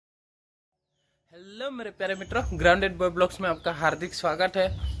Hello मेरे प्यारे मित्रों, ग्राउंडेड बॉय ब्लॉग्स में आपका हार्दिक स्वागत है।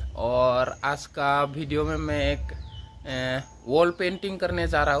 और आज का वीडियो में मैं एक वॉल पेंटिंग करने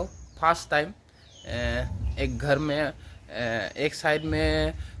जा रहा हूँ फर्स्ट टाइम। एक घर में एक साइड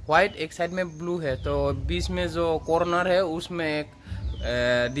में वाइट एक साइड में ब्लू है, तो बीच में जो कॉर्नर है उसमें एक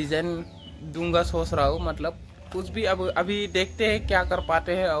डिज़ाइन दूंगा सोच रहा हूँ। मतलब कुछ भी अब अभी देखते हैं क्या कर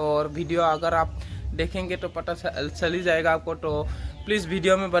पाते हैं। और वीडियो अगर आप देखेंगे तो पता चल ही जाएगा आपको, तो प्लीज़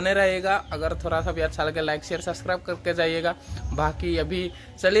वीडियो में बने रहिएगा। अगर थोड़ा सा भी अच्छा लगे लाइक शेयर सब्सक्राइब करके जाइएगा। बाकी अभी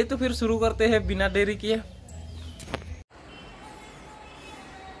चलिए तो फिर शुरू करते हैं बिना देरी किए।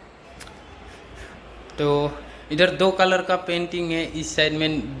 तो इधर दो कलर का पेंटिंग है, इस साइड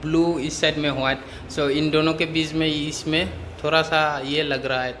में ब्लू इस साइड में व्हाइट। सो इन दोनों के बीच में इसमें थोड़ा सा ये लग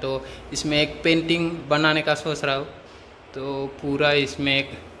रहा है, तो इसमें एक पेंटिंग बनाने का सोच रहा हूँ। तो पूरा इसमें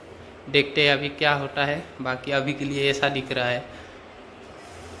एक देखते हैं अभी क्या होता है। बाकी अभी के लिए ऐसा दिख रहा है।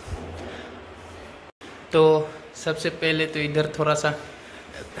 तो सबसे पहले तो इधर थोड़ा सा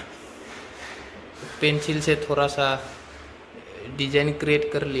पेंसिल से थोड़ा सा डिजाइन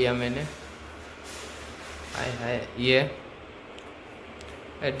क्रिएट कर लिया मैंने। हाय ये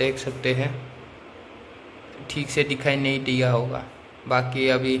देख सकते हैं, ठीक से दिखाई नहीं दिया होगा। बाकी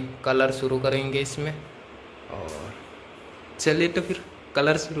अभी कलर शुरू करेंगे इसमें। और चलिए तो फिर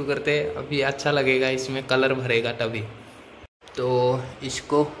कलर शुरू करते हैं। अभी अच्छा लगेगा, इसमें कलर भरेगा तभी। तो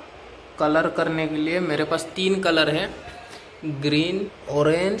इसको कलर करने के लिए मेरे पास 3 कलर हैं, ग्रीन,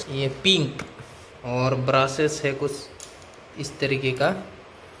 ऑरेंज, ये पिंक। और ब्रशेस है कुछ इस तरीके का।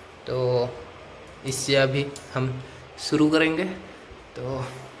 तो इससे अभी हम शुरू करेंगे। तो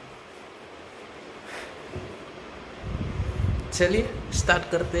चलिए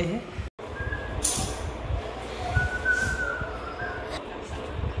स्टार्ट करते हैं।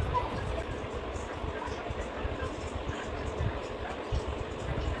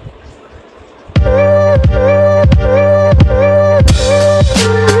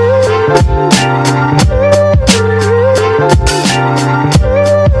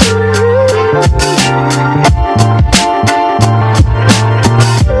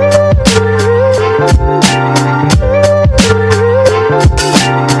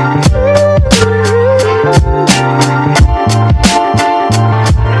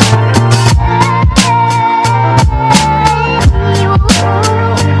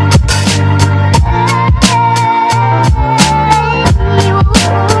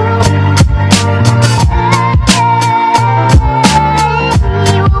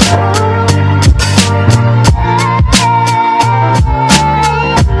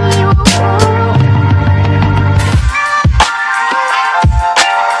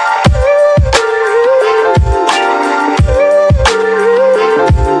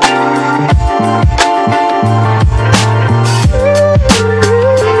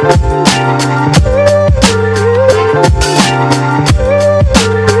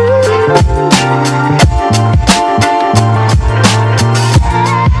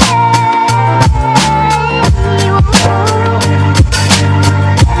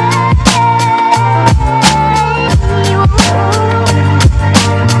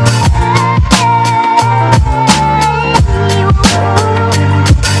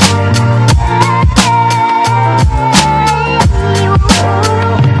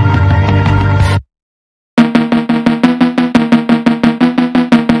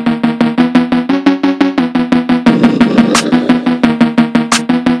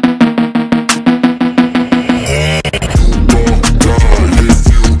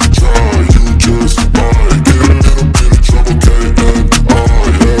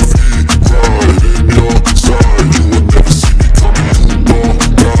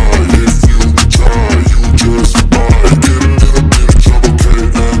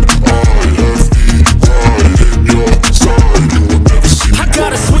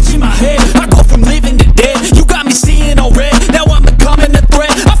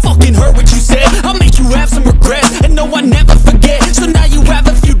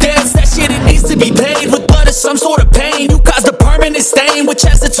 Which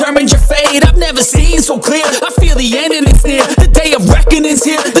has determined your fate. I've never seen so clear. I feel the end and it's near. The day of reckoning's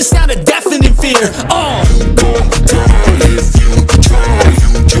here. The sound of deafening fear. You won't die if you try.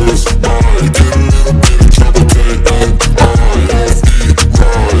 You just might get a little bit of trouble. Right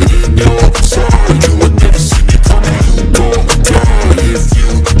in your side. You will never see me coming. You won't die if you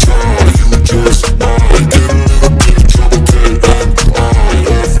try. You just might get a little bit of trouble.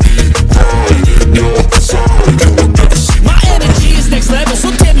 Right in your side. You will never see me. My energy is next level, so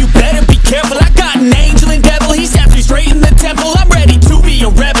damn you better be careful. I got an angel and devil, he's after me straight in the temple. I'm ready to be a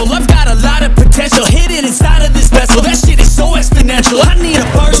rebel, I've got a lot of potential.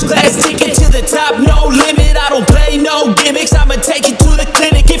 first class ticket to the top, no limit. I don't play no gimmicks, I'ma take you to the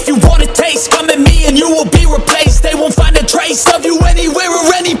clinic. If you want a taste, come at me and you will be replaced. They won't find a trace of you anywhere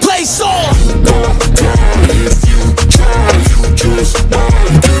or any place. If you try, you just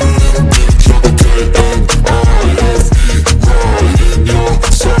might get a little bit trouble, and all of the right in your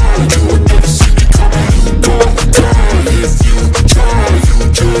side. You will never see me coming. Don't die. If you try, you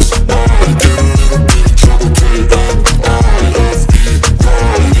just might get a little bit trouble, and all of the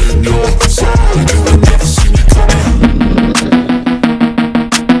right in your side. You will never see me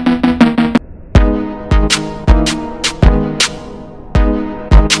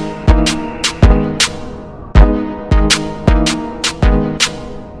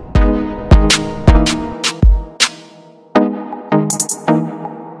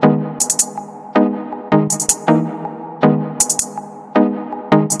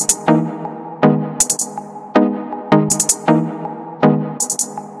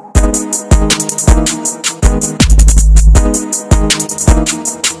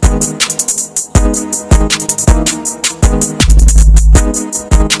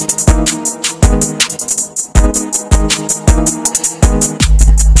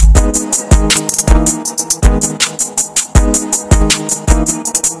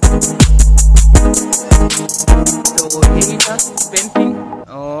painting.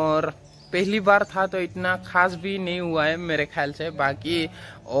 और पहली बार था तो इतना खास भी नहीं हुआ है मेरे ख्याल से। बाकी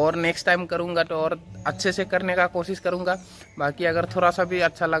और नेक्स्ट टाइम करूँगा तो और अच्छे से करने का कोशिश करूँगा। बाकी अगर थोड़ा सा भी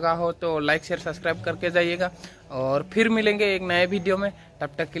अच्छा लगा हो तो लाइक शेयर सब्सक्राइब करके जाइएगा। और फिर मिलेंगे एक नए वीडियो में, तब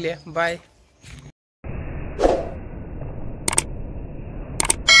तक के लिए बाय।